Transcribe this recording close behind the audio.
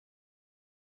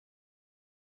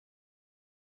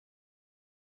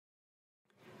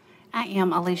I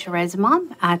am Alicia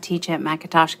Rosamond. I teach at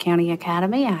McIntosh County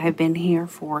Academy. I have been here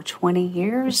for 20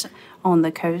 years on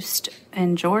the coast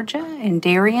in Georgia, in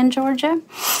Darien, Georgia.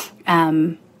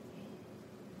 I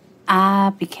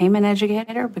became an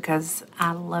educator because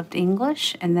I loved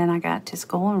English, and then I got to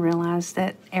school and realized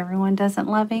that everyone doesn't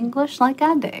love English like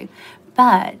I do.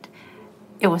 But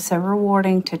it was so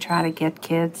rewarding to try to get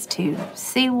kids to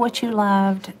see what you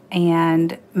loved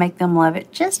and make them love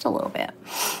it just a little bit.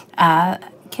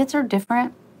 Kids are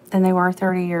different than they were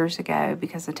 30 years ago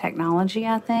because of technology,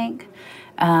 I think.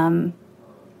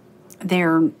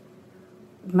 They're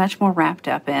much more wrapped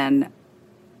up in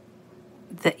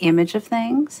the image of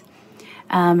things.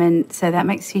 And so that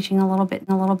makes teaching a little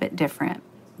bit different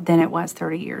than it was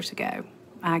 30 years ago,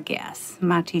 I guess.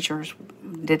 My teachers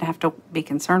didn't have to be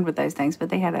concerned with those things, but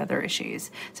they had other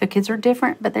issues. So kids are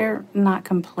different, but they're not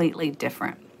completely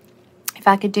different. If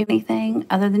I could do anything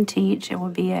other than teach, it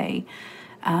would be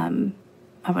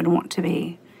I would want to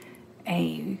be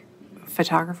a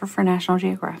photographer for National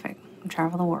Geographic and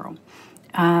travel the world.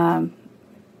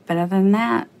 But other than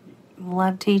that,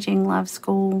 love teaching, love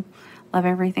school, love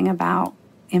everything about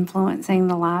influencing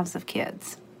the lives of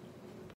kids.